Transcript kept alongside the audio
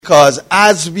Because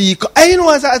as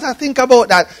I think about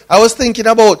that, I was thinking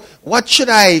about what should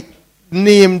I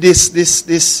name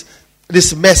this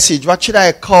message? What should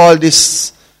I call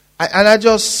this? And I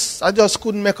just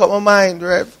couldn't make up my mind,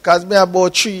 right? Because me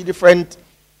about 3 different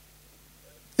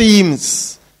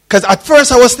themes. Because at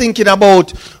first I was thinking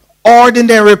about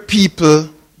ordinary people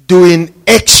doing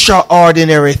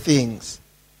extraordinary things.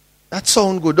 That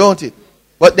sounds good, don't it?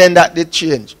 But then that did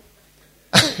change.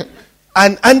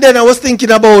 And then I was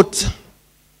thinking about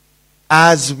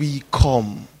as we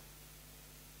come.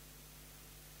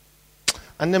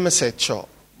 And then I said, sure,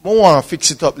 I want to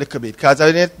fix it up a little bit because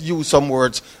I need to use some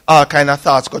words, all kind of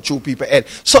thoughts go through people's head.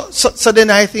 So then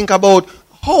I think about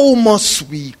how must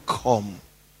we come?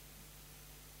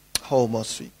 How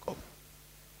must we come?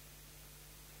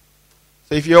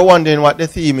 So if you're wondering what the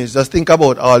theme is, just think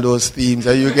about all those themes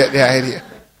and you get the idea.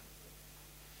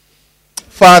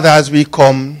 Father, as we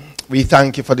come, we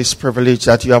thank you for this privilege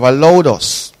that you have allowed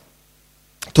us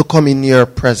to come in your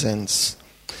presence.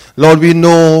 Lord, we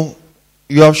know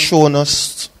you have shown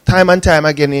us time and time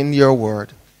again in your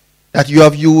word that you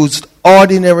have used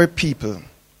ordinary people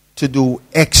to do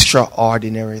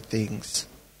extraordinary things.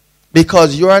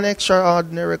 Because you're an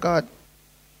extraordinary God.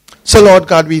 So Lord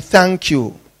God, we thank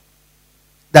you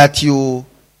that you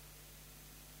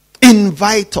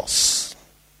invite us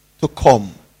to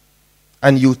come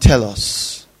and you tell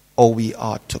us how we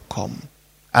ought to come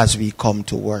as we come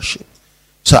to worship.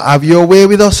 So have your way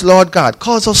with us, Lord God.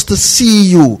 Cause us to see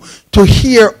you, to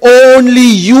hear only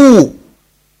you,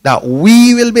 that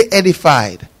we will be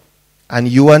edified and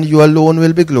you alone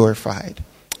will be glorified.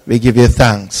 We give you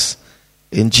thanks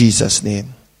in Jesus'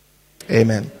 name.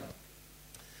 Amen.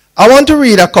 I want to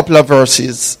read a couple of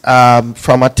verses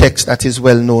from a text that is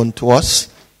well known to us.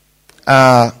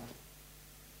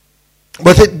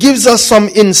 But it gives us some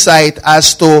insight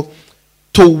as to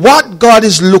what God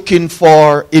is looking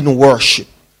for in worship.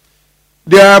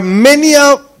 There are many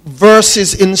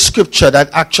verses in Scripture that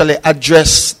actually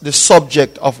address the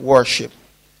subject of worship.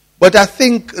 But I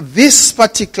think this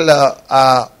particular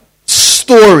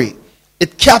story,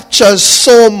 it captures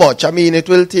so much. I mean, it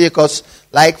will take us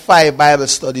like 5 Bible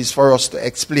studies for us to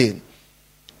explain.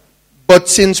 But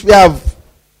since we have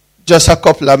just a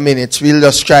couple of minutes, we'll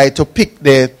just try to pick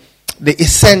the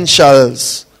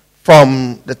essentials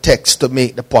from the text to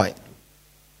make the point.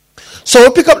 So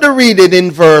we'll pick up the reading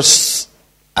in verse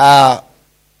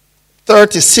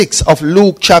 36 of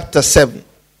Luke chapter 7.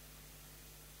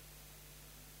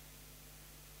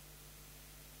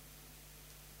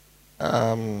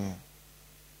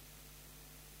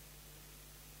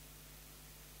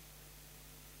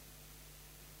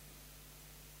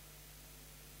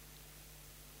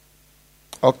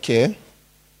 Okay.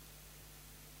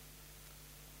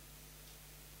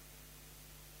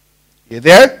 You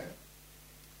there?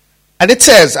 And it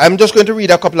says, I'm just going to read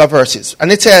a couple of verses.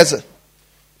 And it says,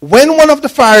 when one of the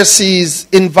Pharisees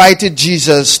invited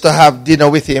Jesus to have dinner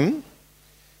with him,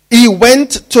 he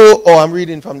went to, I'm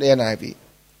reading from the NIV.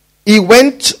 He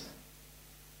went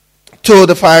to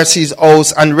the Pharisee's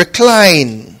house and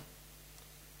reclined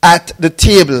at the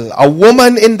table. A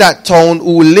woman in that town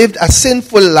who lived a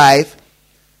sinful life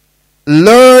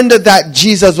learned that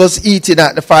Jesus was eating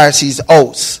at the Pharisee's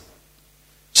house.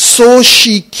 So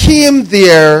she came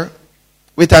there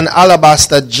with an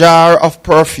alabaster jar of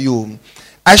perfume.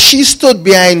 As she stood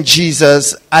behind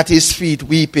Jesus at his feet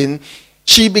weeping,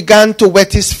 she began to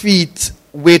wet his feet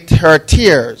with her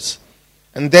tears.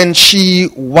 And then she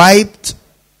wiped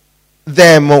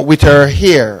them with her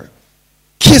hair,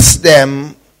 kissed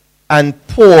them, and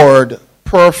poured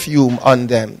perfume on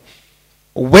them.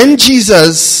 When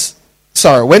the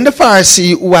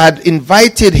Pharisee who had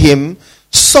invited him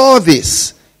saw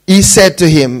this, he said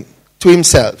to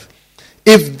himself,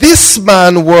 if this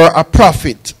man were a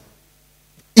prophet,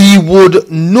 he would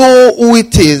know who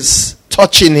it is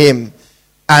touching him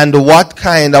and what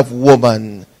kind of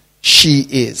woman she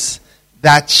is,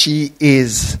 that she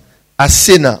is a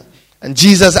sinner. And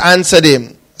Jesus answered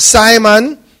him,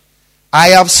 Simon, I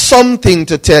have something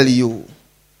to tell you.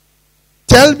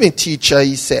 Tell me, teacher,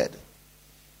 he said.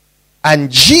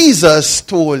 And Jesus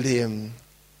told him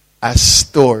a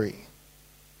story.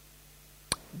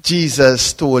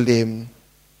 Jesus told him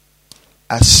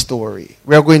a story.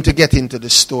 We are going to get into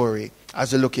the story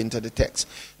as we look into the text.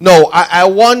 No, I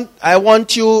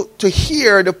want you to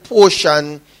hear the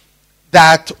portion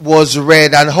that was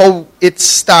read and how it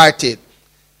started.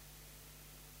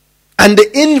 And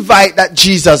the invite that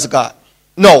Jesus got.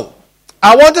 No,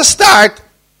 I want to start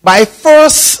by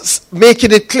first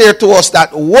making it clear to us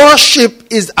that worship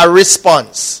is a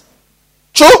response.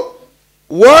 True?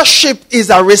 Worship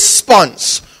is a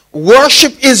response.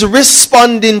 Worship is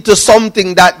responding to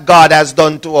something that God has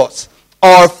done to us,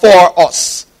 or for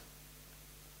us,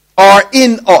 or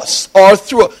in us, or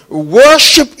through.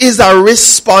 Worship is a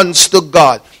response to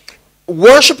God.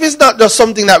 Worship is not just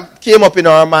something that came up in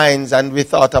our minds and we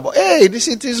thought about, hey,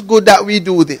 it is good that we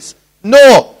do this.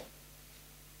 No.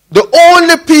 The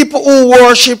only people who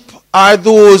worship are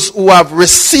those who have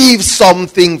received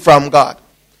something from God.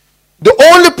 The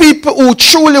only people who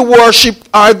truly worship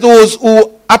are those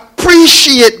who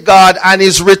appreciate God and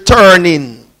is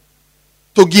returning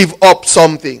to give up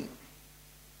something.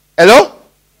 Hello?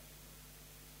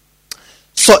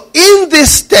 So in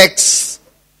this text,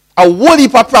 a whole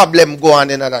heap of problem go on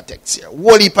in another text here.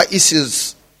 Whole heap of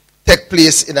issues take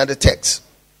place in another text.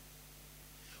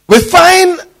 We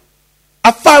find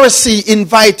a Pharisee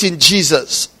inviting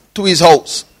Jesus to his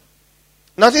house.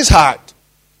 Not his heart.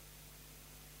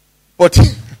 But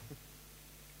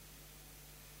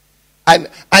and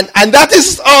that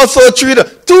is also true.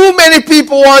 Too many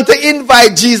people want to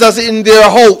invite Jesus in their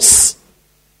house,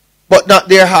 but not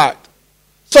their heart.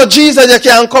 So Jesus, you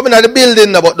can come in at the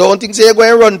building now, but don't think say you're going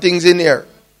to run things in here.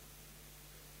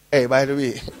 Hey, by the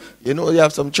way, you know you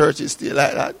have some churches still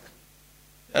like that.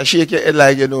 You shake your head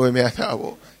like you know what I talk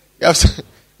about. You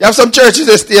have some churches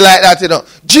that still like that, you know.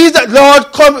 Jesus,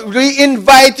 Lord, come, we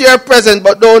invite your presence,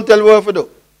 but don't tell what to do.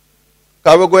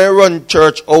 Because we're going to run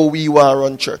church how we want to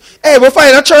run church. Hey, we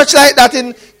find a church like that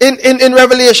in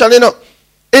Revelation, you know.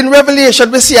 In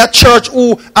Revelation, we see a church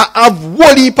who have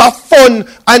whole heap of fun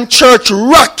and church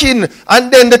rocking.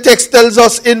 And then the text tells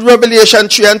us in Revelation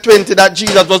 3 and 20 that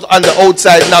Jesus was on the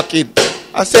outside knocking.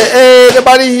 I say, hey,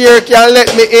 anybody here can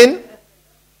let me in?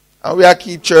 And we are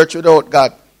keep church without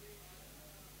God.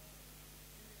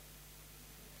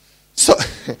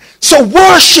 So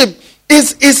worship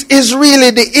is really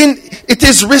it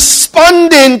is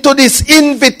responding to this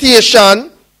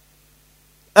invitation.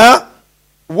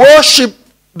 Worship,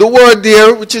 the word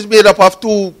there, which is made up of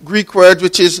two Greek words,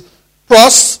 which is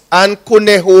pros and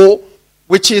koneho,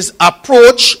 which is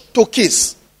approach to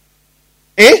kiss.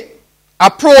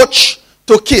 Approach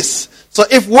to kiss. So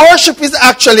if worship is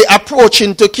actually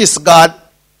approaching to kiss God,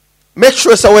 make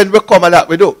sure so when we come and that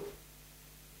we do.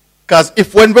 Because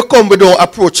if when we come we don't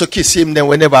approach to kiss him, then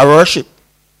we never worship.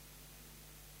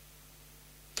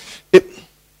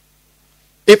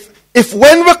 If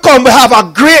when we come we have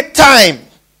a great time,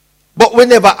 but we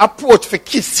never approach to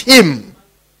kiss him,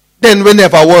 then we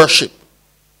never worship.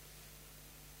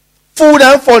 Food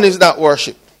and fun is not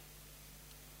worship.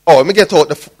 Oh, let me get out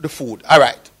the food. All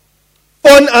right.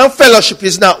 Fun and fellowship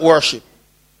is not worship.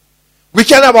 We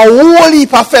can have a whole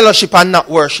heap of fellowship and not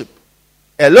worship.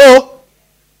 Hello?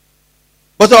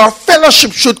 But our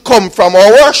fellowship should come from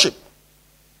our worship.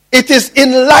 It is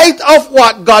in light of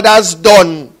what God has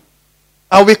done,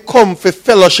 and we come for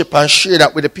fellowship and share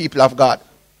that with the people of God.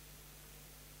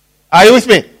 Are you with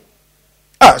me?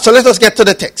 All right, so let us get to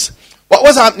the text. What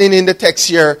was happening in the text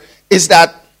here is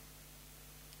that,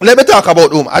 let me talk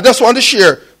about home. I just want to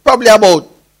share probably about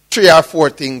 3 or 4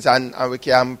 things and we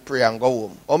can pray and go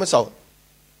home. How me sound?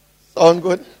 Sound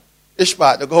good? Which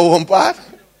part? The go home part?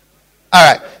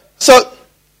 All right. So,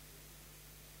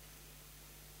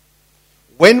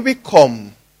 when we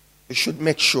come, we should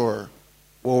make sure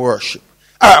we worship.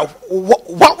 All right.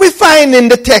 What we find in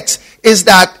the text is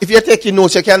that, if you're taking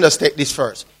notes, you can just take this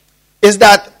first, is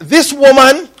that this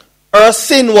woman, her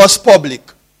sin was public.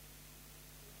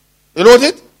 You know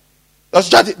it? Let's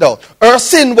jot it down. Her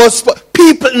sin was,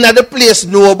 people in the place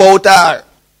know about her.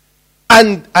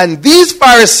 And these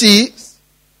Pharisees,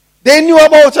 they knew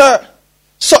about her.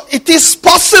 So it is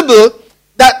possible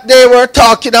that they were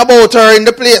talking about her in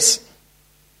the place.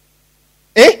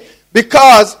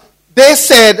 Because they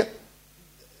said,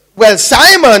 well,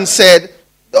 Simon said,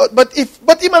 but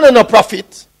him are not a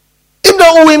prophet. Him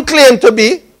not who him claim to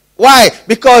be. Why?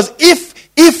 Because if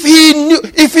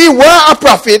he were a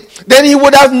prophet, then he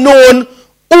would have known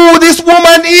who this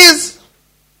woman is.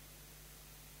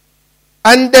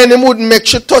 And then he wouldn't make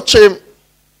sure touch him.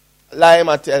 Lie him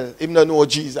and tell him not know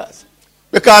Jesus.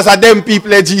 Because of them people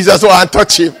that Jesus want to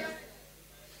touch him.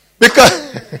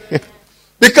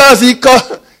 Because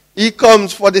he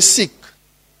comes for the sick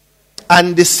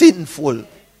and the sinful.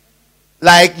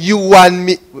 Like you and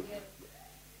me.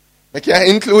 I can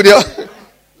include you.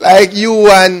 Like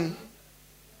you and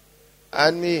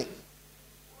me.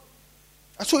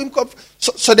 That's what him come.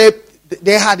 So they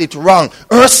had it wrong.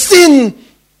 Her sin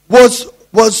was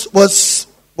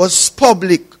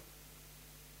public.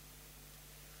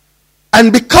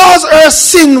 And because her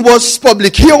sin was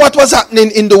public, hear what was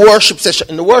happening in the worship session.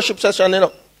 In the worship session, you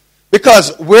know.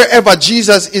 Because wherever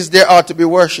Jesus is, there ought to be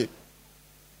worship.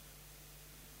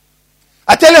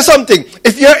 I tell you something.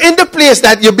 If you're in the place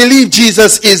that you believe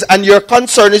Jesus is and your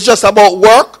concern is just about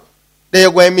work, then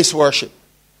you're going to miss worship.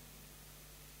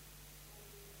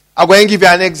 I'm going to give you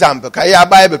an example. Because you're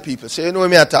Bible people, so you know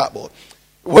what I'm talking about.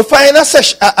 We find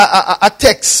a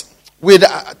text with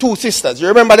two sisters. You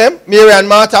remember them? Mary and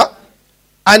Martha.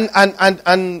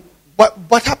 And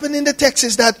what happened in the text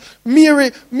is that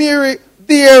Mary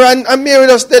there and Mary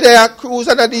just stay there cruise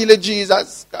and deal with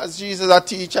Jesus. Because Jesus is a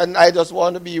teacher and I just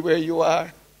want to be where you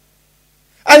are.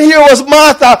 And here was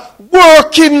Martha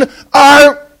working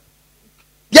her.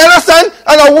 You understand?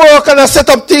 And I work and I set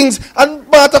up things. And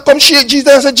Martha come shake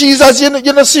Jesus and say, Jesus, you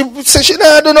know, say she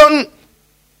not do nothing.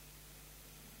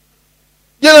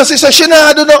 You know, say she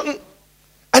not do nothing.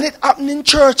 And it happened in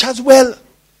church as well.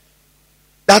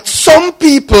 That some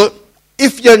people,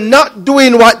 if you're not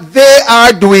doing what they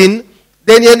are doing,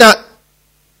 then you're not.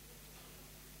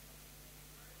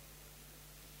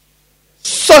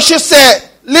 So she said,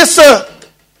 listen,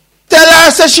 tell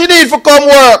her say she need to come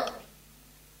work.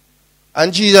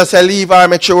 And Jesus said, leave her,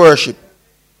 make she worship.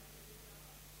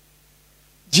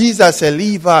 Jesus said,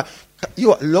 leave her,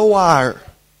 you lower her.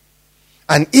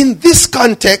 And in this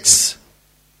context,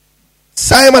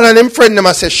 Simon and him friend them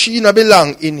say, she no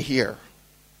belong in here.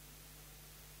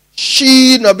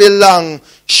 She no belong.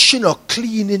 She no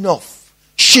clean enough.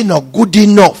 She no good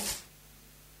enough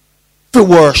to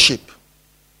worship.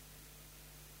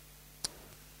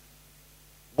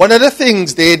 One of the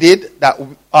things they did that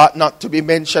ought not to be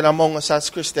mentioned among us as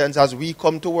Christians as we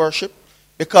come to worship,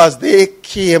 because they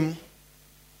came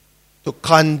to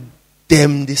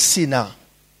condemn the sinner.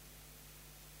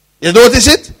 You notice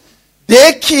it?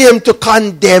 They came to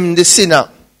condemn the sinner.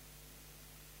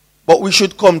 But we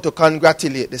should come to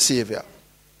congratulate the Savior.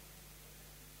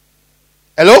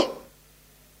 Hello?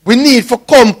 We need to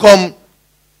come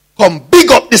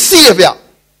big up the Savior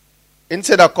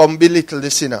instead of come belittle the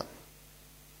sinner.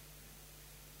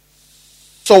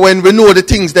 So when we know the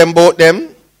things them about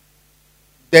them,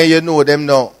 then you know them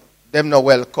no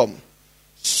welcome.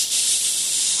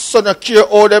 So no care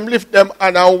how them lift them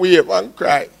and wave and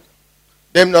cry.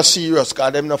 Them not serious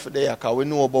because them not for there because we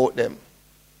know about them.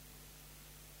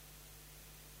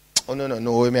 Oh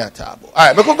no, we may talk about.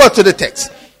 Alright, we can go to the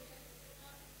text.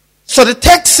 So the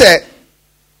text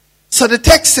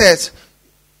says,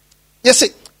 you see,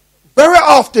 very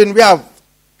often we have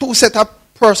two set of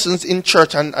persons in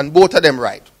church and both of them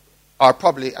right. Or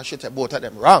probably, I should say, both of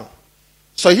them wrong.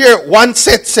 So here, one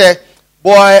set say,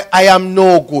 boy, I am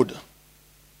no good.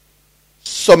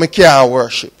 So me can't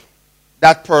worship.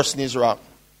 That person is wrong.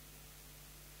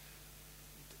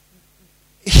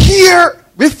 Here,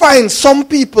 we find some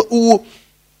people who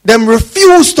them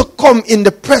refuse to come in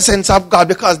the presence of God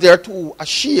because they are too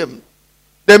ashamed.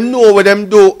 Them know what them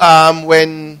do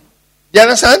when, you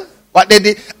understand? What they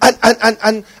did.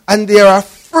 And they are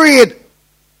afraid.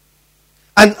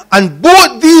 And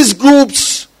both these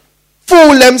groups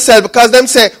fool themselves because them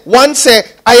say, one say,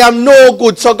 I am no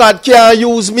good so God can't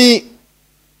use me.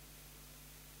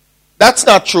 That's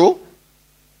not true.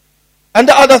 And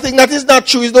the other thing that is not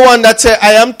true is the one that say,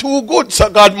 I am too good so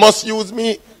God must use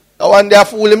me. The one they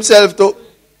fool himself too.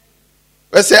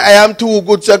 They say, I am too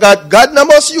good so God no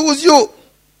must use you.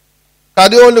 Because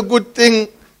the only good thing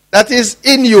that is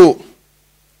in you,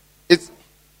 it's,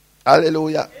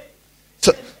 hallelujah.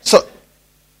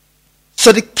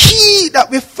 So the key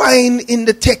that we find in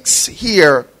the text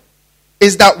here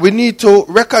is that we need to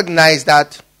recognize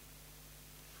that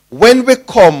when we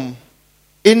come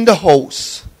in the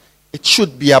house, it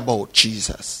should be about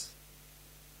Jesus.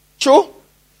 True?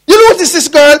 You notice this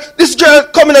girl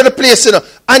coming at the place, you know,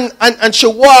 and she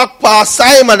walked past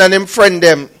Simon and him friend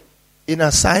them in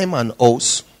a Simon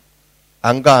house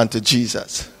and gone to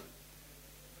Jesus.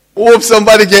 Hope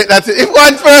somebody get that. If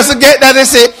one person get that, they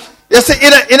say,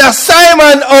 in a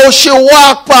Simon house, she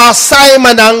walked past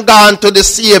Simon and gone to the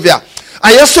Savior.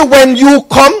 And you see, when you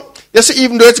come, you see,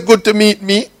 even though it's good to meet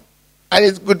me, and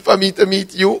it's good for me to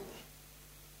meet you,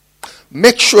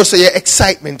 make sure so your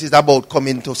excitement is about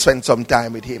coming to spend some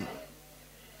time with him.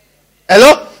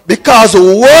 Hello? Because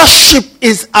worship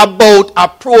is about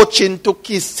approaching to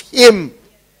kiss him.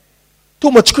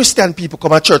 Too much Christian people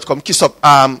come at church, come kiss up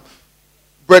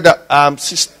brother,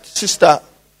 sister,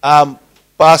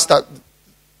 pastor.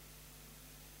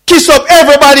 Kiss up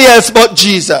everybody else but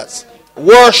Jesus.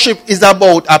 Worship is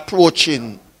about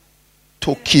approaching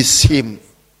to kiss him.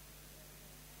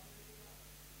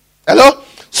 Hello?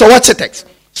 So what's the text?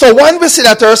 So one, we see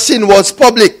that her sin was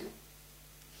public.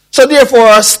 So therefore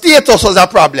her status was a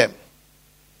problem.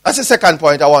 That's the second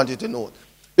point I want you to note.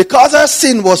 Because her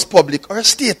sin was public, her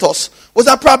status was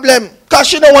a problem. Because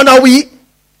she don't want to weep.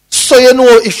 so you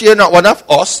know if you're not one of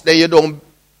us, then you don't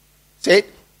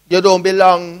you don't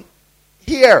belong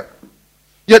here.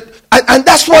 And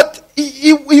that's what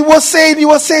he was saying. He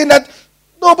was saying that,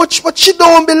 no, but she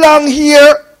don't belong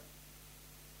here.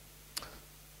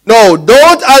 No,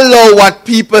 don't allow what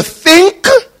people think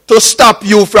to stop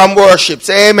you from worship.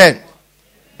 Say amen.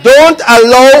 Don't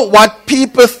allow what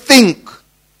people think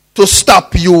to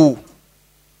stop you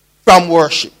from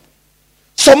worship.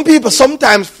 Some people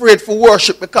sometimes afraid for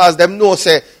worship because them know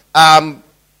say,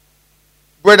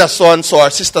 brother so-and-so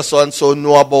or sister so-and-so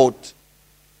know about.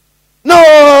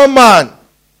 No, man.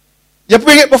 You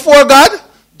bring it before God.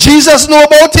 Jesus know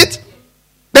about it.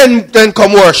 Then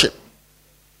come worship.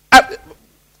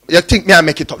 You think me I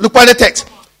make it up. Look at the text.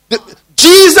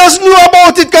 Jesus knew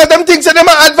about it because them things that them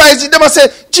advise it. Them say,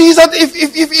 Jesus,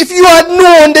 if you had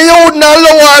known, they wouldn't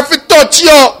allow her if it touch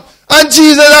you. And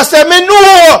Jesus I said, me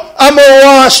know I'm a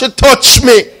want she touch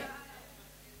me.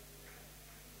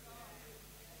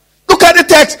 Look at the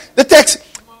text.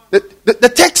 The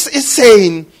text is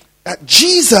saying that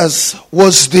Jesus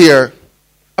was there.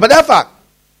 But that fact,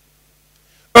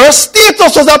 her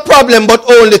status was a problem, but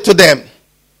only to them.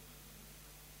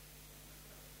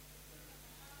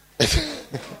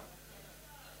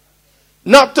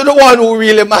 Not to the one who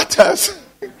really matters.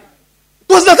 It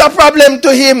was not a problem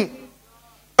to him.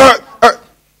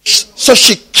 So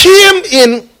she came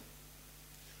in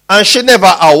and she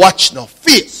never watched no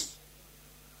face.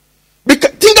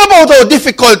 Because, think about how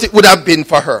difficult it would have been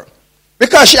for her.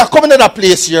 Because she had come into that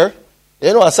place here.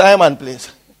 You know, a Simon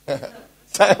place.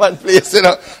 Simon place, you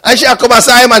know. And she had come to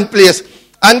Simon place.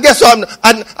 And guess what?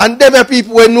 And them are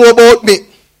people who know about me.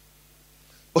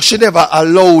 But she never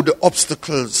allowed the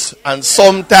obstacles. And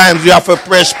sometimes we have to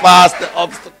press past the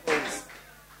obstacles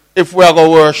if we are going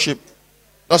to worship.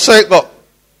 Now, so it go.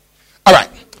 All right.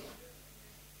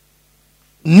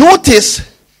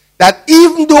 Notice that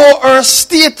even though her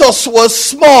status was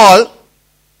small,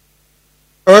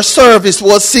 her service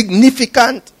was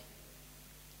significant.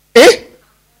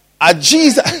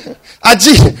 Jesus.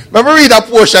 Let me read a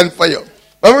portion for you.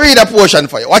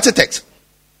 Watch the text.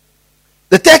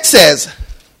 The text says,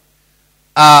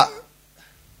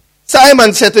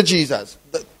 Simon said to Jesus,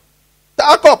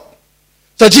 talk up.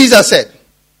 So Jesus said,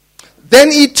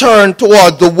 then he turned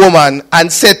toward the woman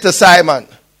and said to Simon,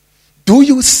 do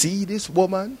you see this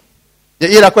woman? You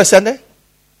hear that question there?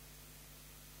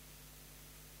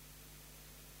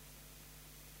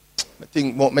 I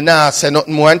think me not say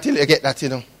nothing more until you get that, you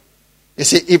know. You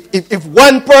see, if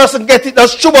one person get it,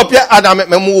 just shove up your hand and make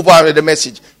me move on with the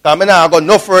message. Because I'm not going to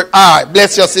go no further. All right,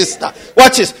 bless your sister.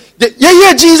 Watch this. You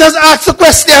hear Jesus ask the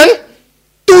question,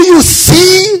 do you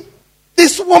see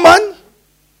this woman?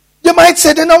 You might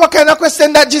say, they know what kind of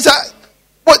question that Jesus,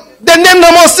 but then them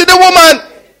no must see the woman.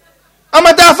 I'm a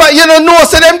dafa, you don't know,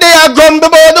 so them they are grumbled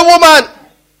about the woman.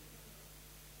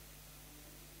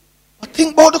 But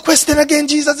think about the question again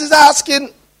Jesus is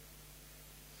asking.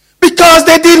 Because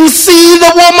they didn't see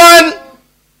the woman.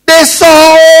 They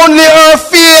saw only her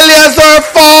failures, her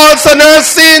faults, and her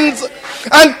sins.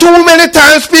 And too many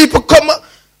times people come,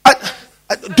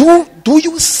 do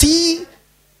you see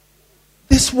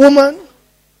this woman?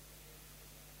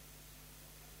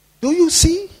 Do you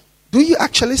see? Do you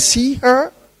actually see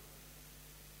her?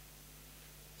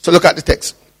 So look at the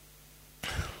text.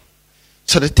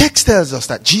 So the text tells us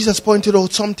that Jesus pointed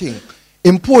out something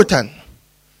important.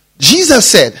 Jesus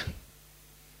said,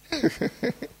 and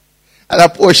a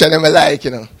portion of my like,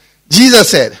 you know. Jesus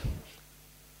said,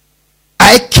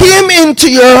 I came into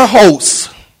your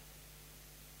house.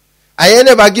 I ain't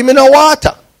never give me no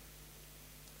water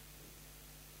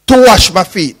to wash my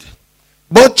feet.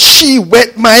 But she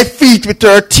wet my feet with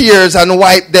her tears and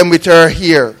wiped them with her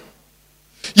hair.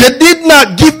 You did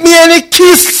not give me any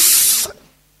kiss.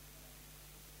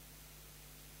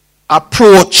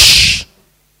 Approach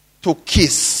to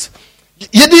kiss.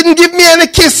 You didn't give me any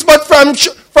kiss, but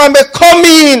from a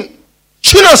coming,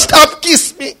 you not stop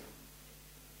kiss me.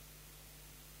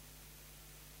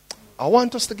 I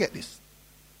want us to get this.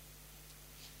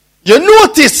 You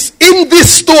notice in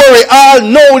this story, I'll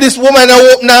know this woman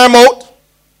open her mouth.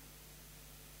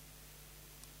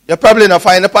 You probably not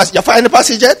find the passage. You find the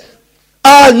passage yet?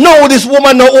 I know this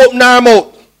woman not open her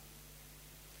mouth.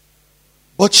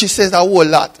 But she says a whole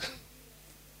lot.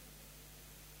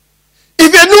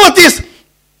 If you notice,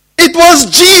 it was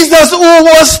Jesus who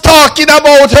was talking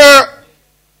about her.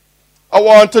 I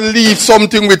want to leave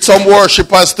something with some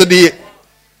worshippers today.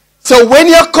 So when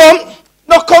you come,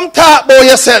 not come talk about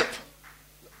yourself.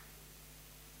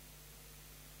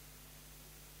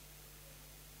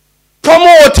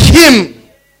 Promote him.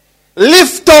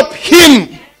 Lift up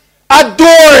him.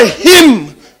 Adore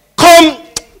him. Come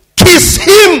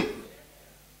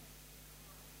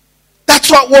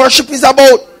what worship is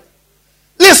about.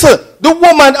 Listen, the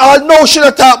woman, although she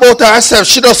not talk about herself,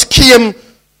 she just came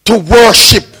to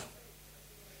worship.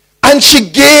 And she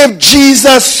gave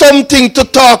Jesus something to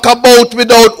talk about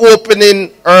without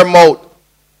opening her mouth.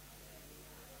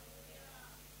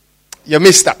 You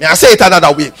missed that. I say it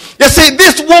another way. You see,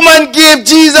 this woman gave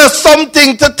Jesus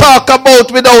something to talk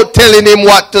about without telling him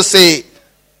what to say.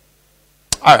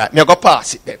 All right, I'm going to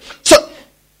pass it then.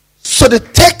 So the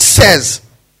text says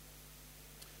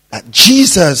that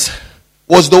Jesus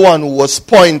was the one who was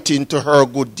pointing to her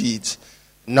good deeds,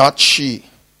 not she.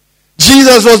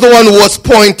 Jesus was the one who was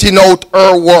pointing out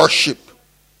her worship.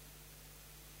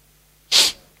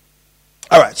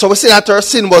 All right, so we see that her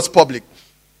sin was public.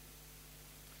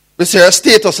 We see her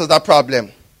status was a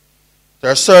problem.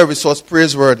 Her service was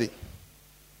praiseworthy.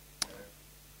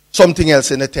 Something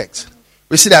else in the text.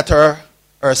 We see that her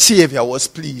Savior was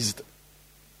pleased.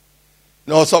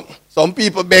 You know, some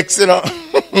people vex, you know.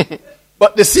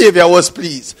 But the Savior was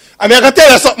pleased. I mean, I can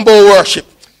tell you something about worship.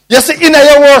 You see, in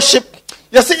your worship,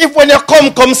 you see, if when you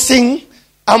come sing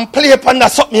and play upon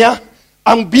that something here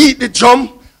and beat the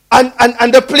drum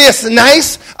and the place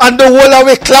nice and the whole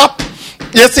away clap.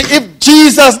 You see, if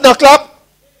Jesus not clap,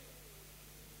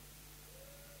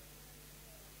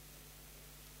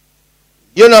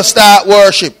 you not start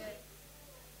worship.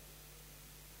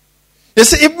 You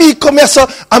see, if me come here, so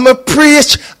I'm a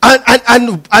preach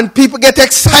and people get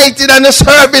excited and the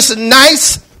service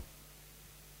nice.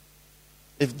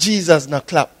 If Jesus not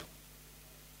clap,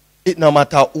 it no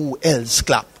matter who else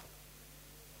clap.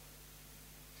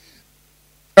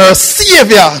 Our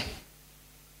Savior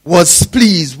was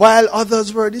pleased while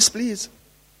others were displeased.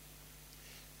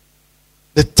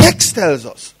 The text tells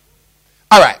us.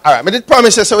 All right. I did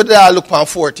promise you, so we did look for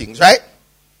 4 things, right?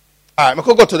 All right, I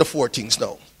could go to the 4 things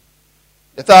now.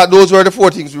 I thought those were the 4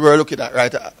 things we were looking at,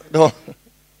 right? No.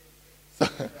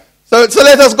 So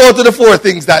let us go to the 4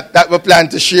 things that we plan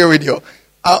to share with you.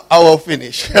 I will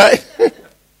finish, right?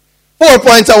 4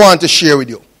 points I want to share with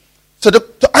you. So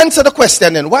to answer the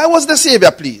question then, why was the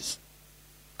Savior pleased?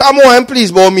 Come on and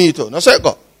please about me too. No, sir,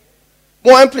 go.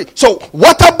 More and please. So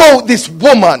what about this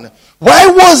woman? Why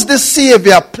was the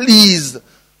Savior pleased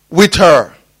with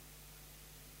her?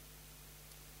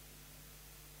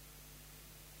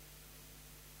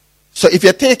 So if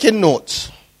you're taking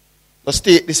notes, let's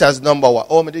take this as number 1.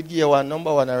 Oh, I did give you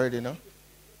number 1 already, no?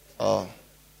 Oh.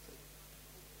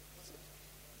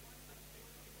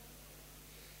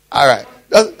 All right.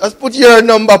 Let's put your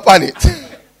number on it.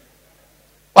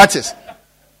 Watch this.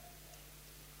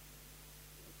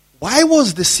 Why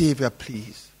was the Savior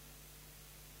pleased?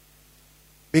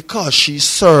 Because she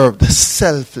served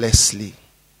selflessly.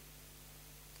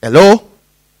 Hello?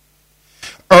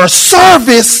 Her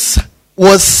service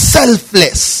was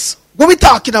selfless. What are we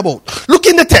talking about? Look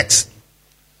in the text.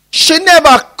 She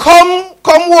never come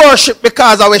worship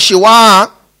because of where she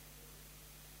want.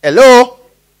 Hello?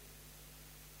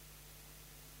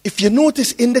 If you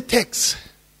notice in the text,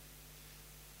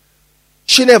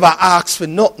 she never asked for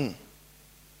nothing.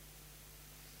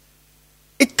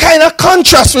 It kind of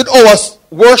contrasts with our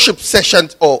worship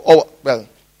sessions,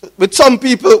 with some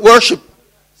people worship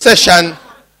session.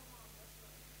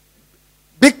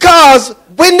 Because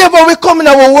whenever we come in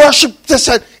our worship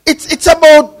session, it's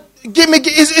about gimmick.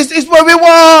 It's what we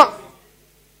want.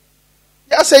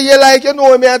 You say you like, you know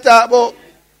what I talk about.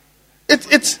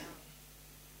 It's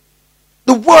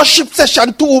the worship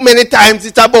session too many times.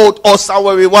 It's about us and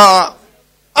what we want.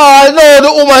 Oh no,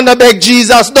 the woman that begged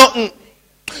Jesus nothing.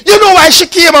 You know why she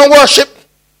came and worshiped?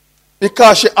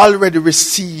 Because she already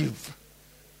received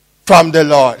from the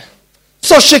Lord.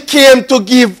 So she came to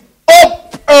give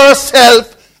up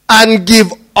herself and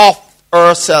give off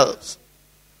herself.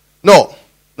 No,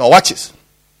 watch this.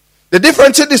 The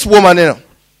difference in this woman,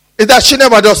 is that she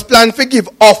never just planned to give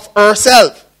off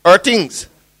herself, her things.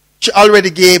 She already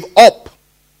gave up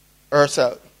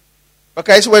herself.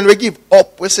 Okay, so when we give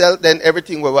up ourselves, then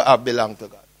everything we will have belong to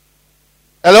God.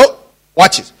 Hello?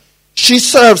 Watch it. She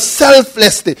served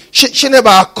selflessly. She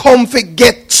never come to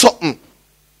get something.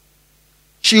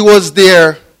 She was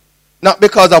there not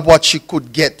because of what she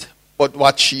could get, but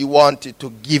what she wanted to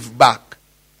give back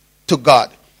to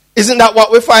God. Isn't that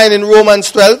what we find in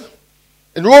Romans 12?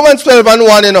 In Romans 12 and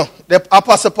 1, the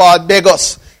Apostle Paul begs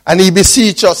us and he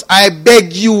beseech us. I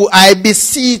beg you, I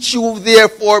beseech you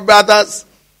therefore, brothers,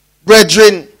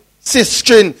 brethren,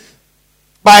 sistren,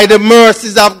 by the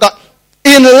mercies of God,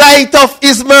 in light of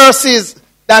his mercies,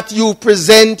 that you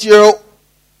present your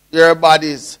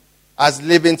bodies as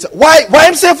living. Why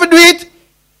am saying to do it?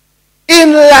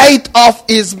 In light of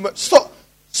his mercy.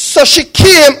 So she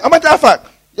came, a matter of fact,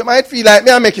 you might feel like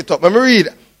me, I make it up. Let me read.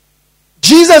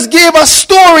 Jesus gave a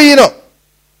story,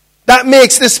 that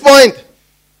makes this point.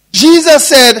 Jesus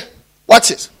said, watch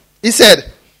this. He said,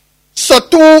 so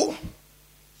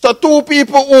two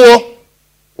people owe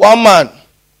one man.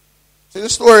 See the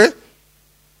story?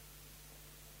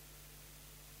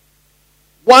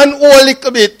 One owe a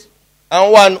little bit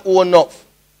and one owe enough.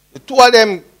 The two of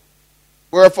them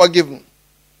were forgiven.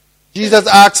 Jesus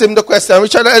asked him the question,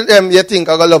 which of them you think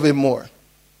are going to love him more?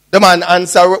 The man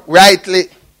answered rightly.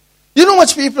 You know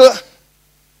much people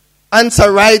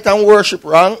answer right and worship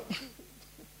wrong?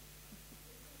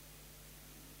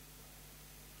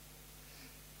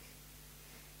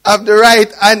 Have the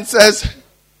right answers.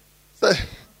 So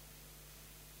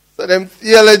them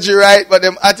theology right, but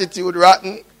them attitude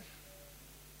rotten.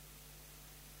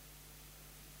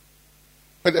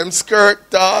 But them skirt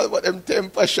tall, but them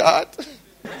temper short.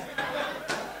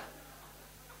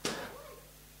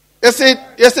 You see?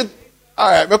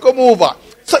 Alright, we can move on.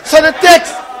 So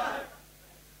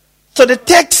the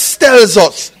text tells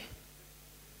us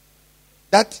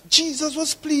that Jesus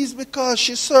was pleased because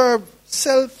she served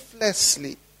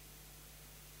selflessly.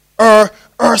 Her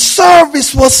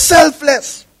service was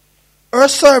selfless. Her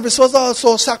service was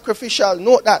also sacrificial.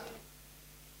 Note that.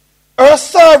 Her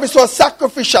service was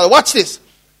sacrificial. Watch this.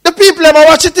 The people ever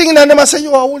watch the thing and they say,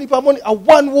 you are only for money. A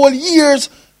 1 whole year's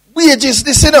wages,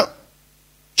 this,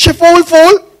 She fool.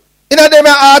 In a them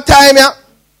hard time, yeah.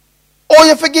 Oh,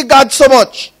 you forgive God so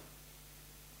much.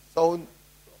 So,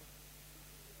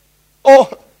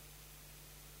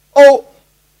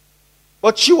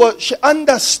 but she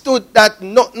understood that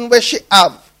nothing where she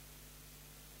have.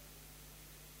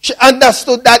 She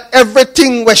understood that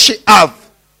everything where she have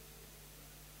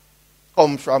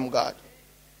come from God.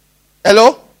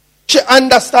 Hello? She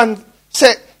understand.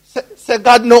 Say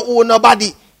God no owe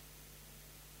nobody.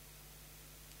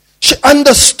 She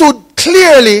understood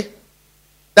clearly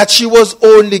that she was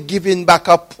only giving back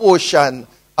a portion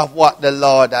of what the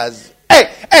Lord has.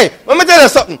 Hey, let me tell you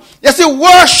something. You see,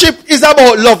 worship is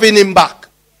about loving him back.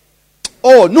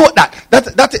 Oh, note that. That's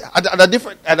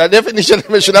a definition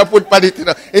I should have put by it,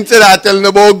 instead of telling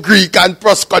about Greek and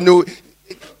prosconu.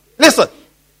 Listen,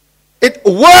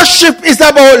 worship is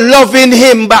about loving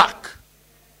him back.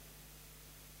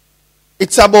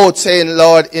 It's about saying,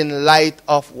 Lord, in light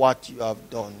of what you have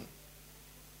done,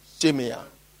 see me here.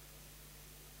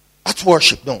 That's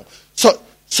worship, no. So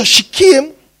she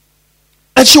came,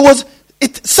 and she was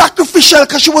sacrificial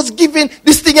because she was giving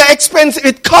this thing expensive.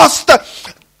 It cost her.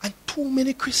 And too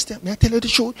many Christians, may I tell you the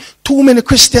truth? Too many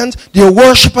Christians, their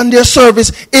worship and their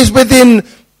service is within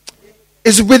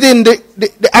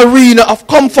the arena of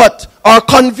comfort or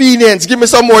convenience. Give me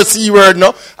some more C word,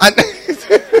 no? And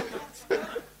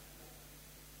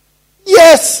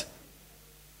yes,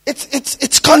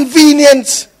 it's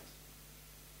convenience.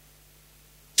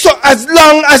 So as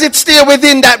long as it stay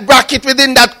within that bracket,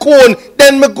 within that cone,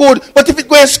 then me good. But if it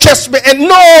go and stress me, and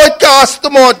no, it costs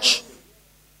too much.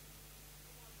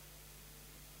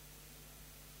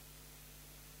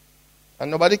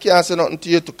 And nobody can say nothing to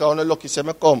you to count the lucky say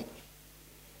me come.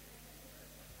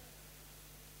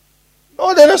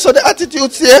 No, then so the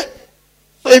attitude say.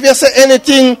 So if you say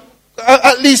anything,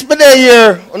 at least me there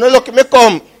here, on the lucky me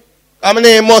come. And my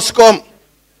name must come.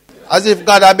 As if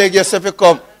God I beg yourself to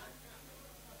come.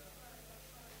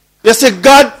 You see,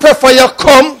 God prefer you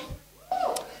come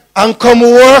and come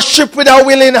worship with a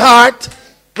willing heart,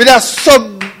 with a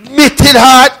submitted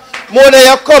heart, more than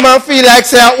you come and feel like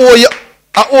say, I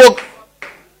owe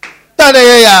stand in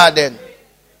your yard then.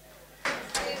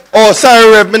 Oh,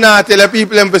 sorry, Reb, me not tell the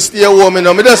people them to stay home, Me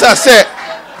just say,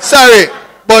 sorry,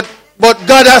 but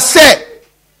God has said,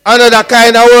 another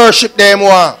kind of worship them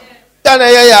want. Stand in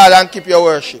your yard and keep your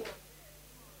worship.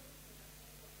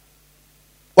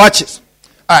 Watch this.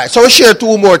 Alright, so we share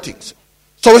two more things.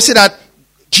 So we see that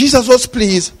Jesus was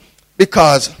pleased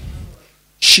because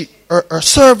her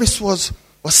service was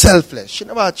selfless. She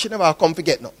never come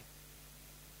forget nothing.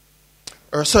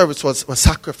 Her service was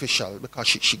sacrificial because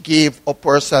she gave up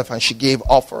herself and she gave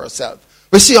off herself.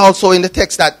 We see also in the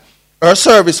text that her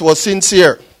service was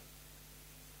sincere.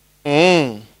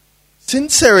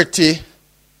 Sincerity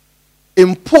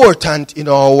important in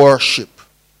our worship.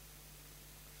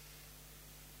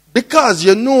 Because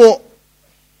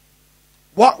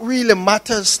what really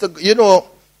matters to,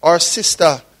 our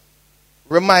sister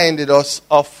reminded us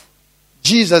of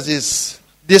Jesus'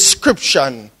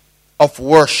 description of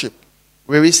worship,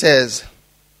 where he says,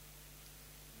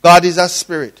 God is a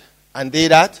spirit, and they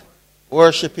that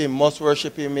worship him must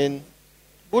worship him in,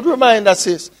 good reminder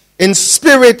says, in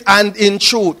spirit and in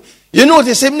truth. You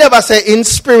notice him never say in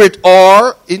spirit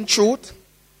or in truth.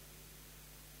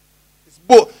 It's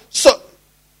both. So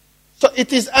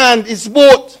it is and it's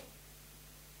both.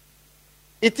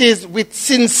 It is with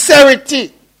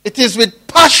sincerity. It is with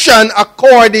passion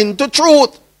according to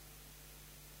truth.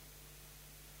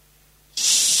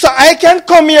 So I can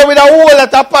come here with a whole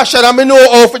lot of passion. I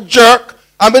know how to jerk.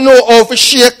 I know how to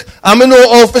shake. I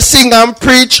know how to sing and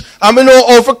preach. I know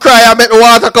how to cry. I make the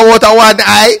water come out of one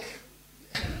eye.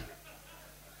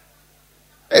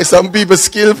 Hey, some people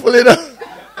skillful, you know.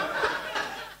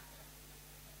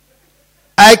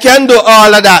 I can do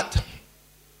all of that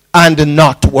and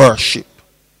not worship.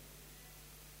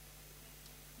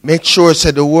 Make sure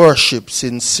say the worship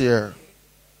sincere.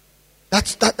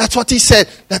 That's what he said.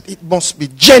 That it must be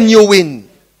genuine.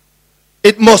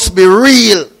 It must be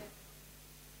real.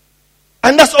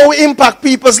 And that's how we impact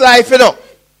people's life, you know.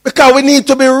 Because we need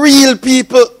to be real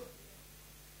people.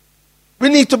 We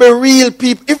need to be real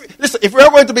people. If we're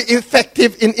going to be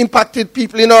effective in impacting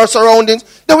people in our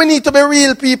surroundings, then we need to be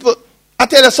real people. I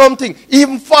tell you something.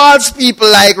 Even false people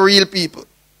like real people.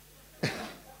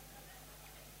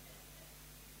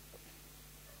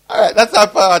 Alright, that's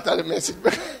not part of the message.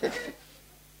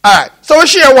 Alright, so we'll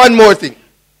share one more thing.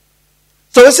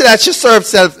 So we see that she served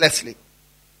selflessly.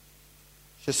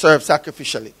 She served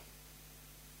sacrificially.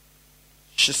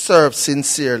 She served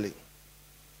sincerely.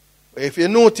 But if you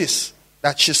notice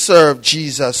that she served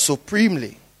Jesus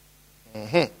supremely,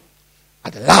 and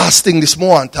the last thing this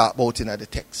morning talk about in the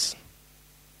text,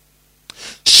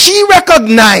 she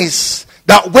recognized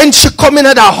that when she come in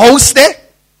at the house there,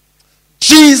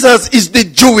 Jesus is the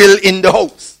jewel in the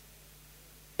house.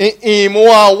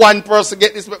 One person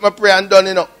get this with my prayer and done,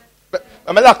 you know.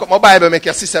 I'm going to lock up my Bible and make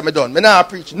your sister me done. I'm not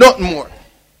preach nothing more.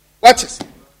 Watch this.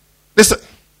 Listen.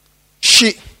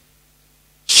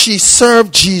 She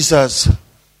served Jesus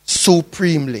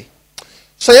supremely.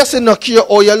 So you say no care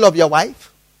how you love your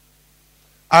wife?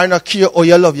 Or no care how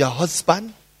you love your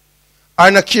husband? Or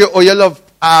no care how you love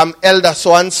elder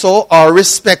so-and-so or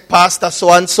respect pastor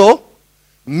so-and-so?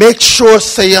 Make sure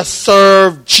say you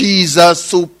serve Jesus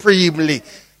supremely.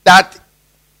 That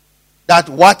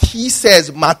what he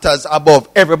says matters above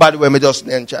everybody when we just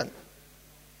mention.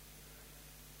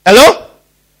 Hello?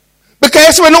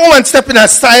 Because when no one step in a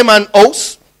Simon's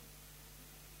house,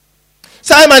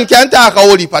 Simon can't talk a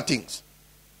whole heap of things.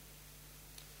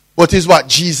 But it's what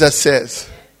Jesus says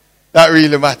that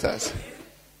really matters.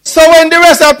 So when the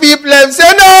rest of people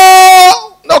say,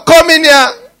 no come in here.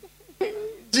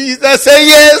 Jesus say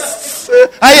yes.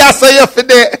 I ask you for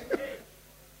that.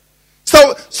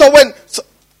 So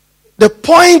the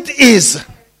point is,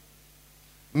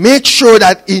 make sure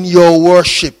that in your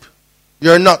worship,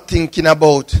 you're not thinking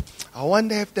about, I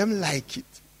wonder if them like it.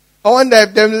 I wonder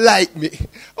if them like me.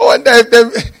 I wonder if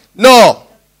them... No.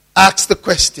 Ask the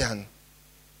question.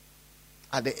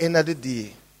 At the end of the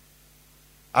day,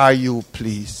 are you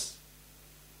pleased?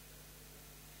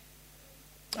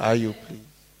 Are you pleased?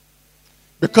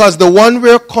 Because the one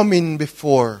we're coming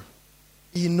before,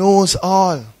 he knows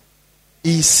all.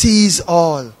 He sees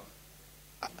all.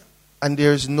 And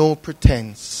there's no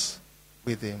pretense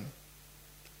with him.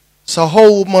 So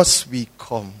how must we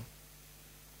come?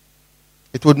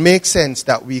 It would make sense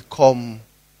that we come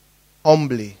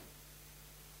humbly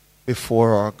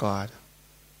before our God.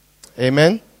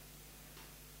 Amen?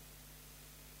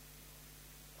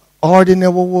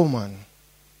 Ordinary woman,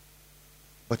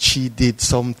 but she did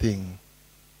something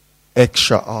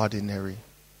extraordinary.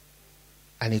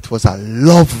 And it was a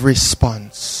love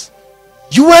response.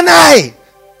 You and I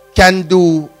can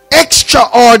do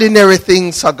extraordinary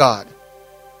things for God.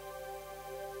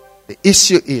 The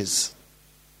issue is,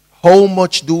 how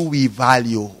much do we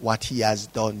value what he has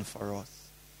done for us?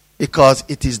 Because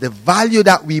it is the value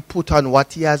that we put on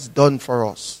what he has done for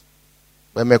us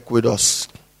we make with us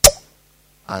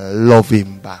and love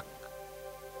him back.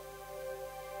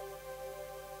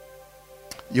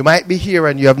 You might be here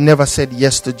and you have never said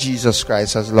yes to Jesus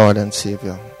Christ as Lord and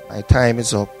Savior. My time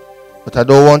is up. But I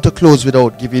don't want to close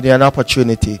without giving you an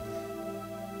opportunity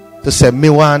to say, me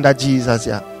want that Jesus,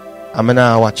 yeah. I'm going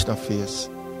to watch the face.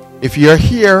 If you're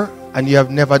here and you have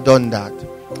never done that,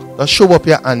 just show up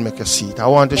your hand, make a seat. I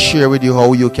want to share with you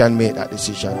how you can make that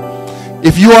decision.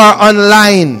 If you are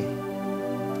online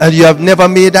and you have never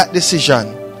made that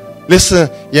decision, listen,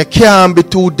 you can't be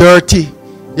too dirty.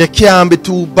 You can't be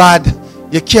too bad.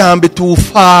 You can't be too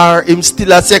far. Him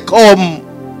still a say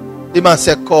come. He must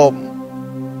say come.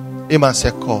 He must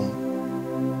say come.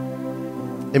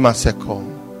 He must say come.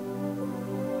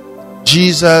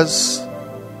 Jesus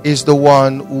is the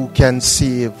one who can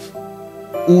save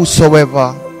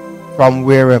whosoever from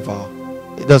wherever.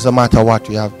 It doesn't matter what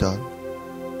we have done.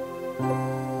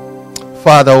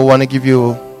 Father, we want to give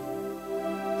you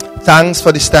thanks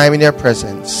for this time in your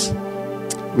presence.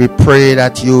 We pray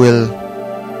that you will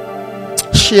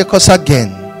shake us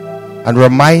again and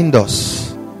remind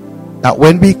us that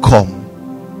when we come,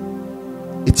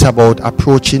 it's about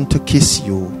approaching to kiss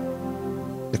you,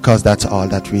 because that's all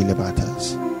that really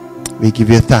matters. We give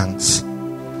you thanks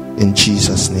in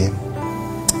Jesus' name.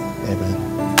 Amen.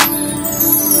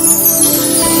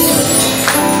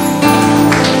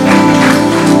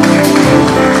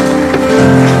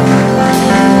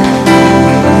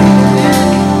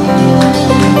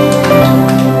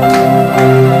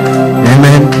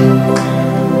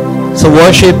 Amen. So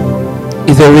worship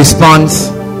is a response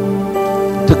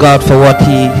to God for what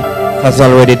He has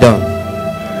already done.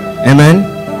 Amen.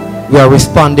 We are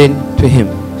responding to Him.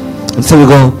 And so we're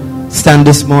going to stand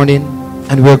this morning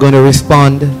and we're going to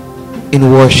respond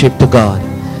in worship to God.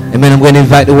 Amen. I'm going to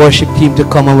invite the worship team to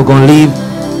come and we're going to leave,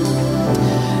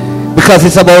 because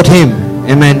it's about Him.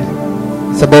 Amen.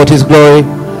 It's about His glory.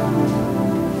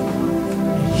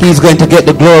 He's going to get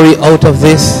the glory out of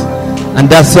this, and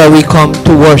that's why we come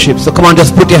to worship. So come on,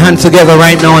 just put your hands together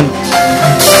right now and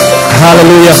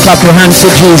hallelujah, clap your hands to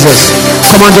Jesus.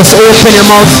 Come on, just open your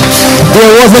mouth.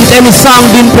 There wasn't any song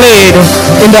being played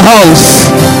in the house,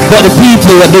 but the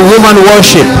people, the woman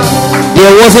worship.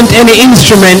 There wasn't any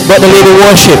instrument, but the lady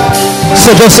worship.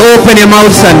 So just open your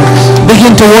mouths and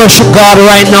begin to worship God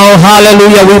right now.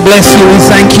 Hallelujah, we bless you. We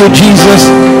thank you, Jesus.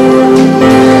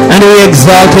 And we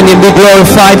exalt Him. Be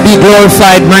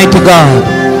glorified, mighty God.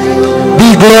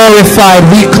 Be glorified.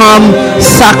 We come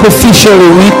sacrificially.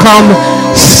 We come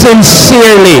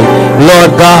sincerely,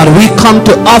 Lord God. We come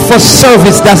to offer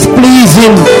service that's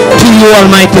pleasing to you,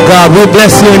 Almighty God. We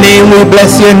bless your name. We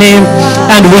bless your name.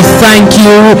 And we thank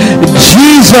you,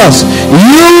 Jesus.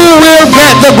 You will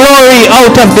get the glory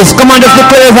out of this. Come on, just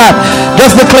declare that.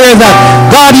 Just declare that.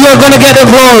 God, you're going to get the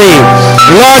glory.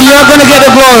 Lord, you're going to get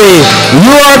the glory.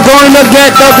 You are going to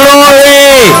get the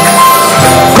glory.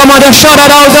 Come on, just shout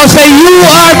that out. Just say, you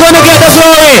are going to get the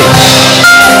glory.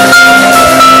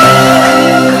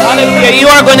 Hallelujah. You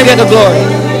are going to get the glory.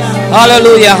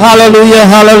 Hallelujah. Hallelujah.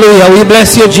 Hallelujah. We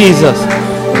bless you, Jesus.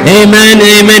 Amen.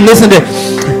 Amen. Listen to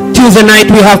Tuesday night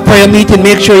we have prayer meeting.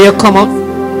 Make sure you come out.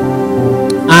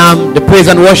 The praise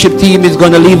and worship team is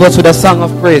going to leave us with a song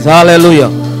of praise. Hallelujah.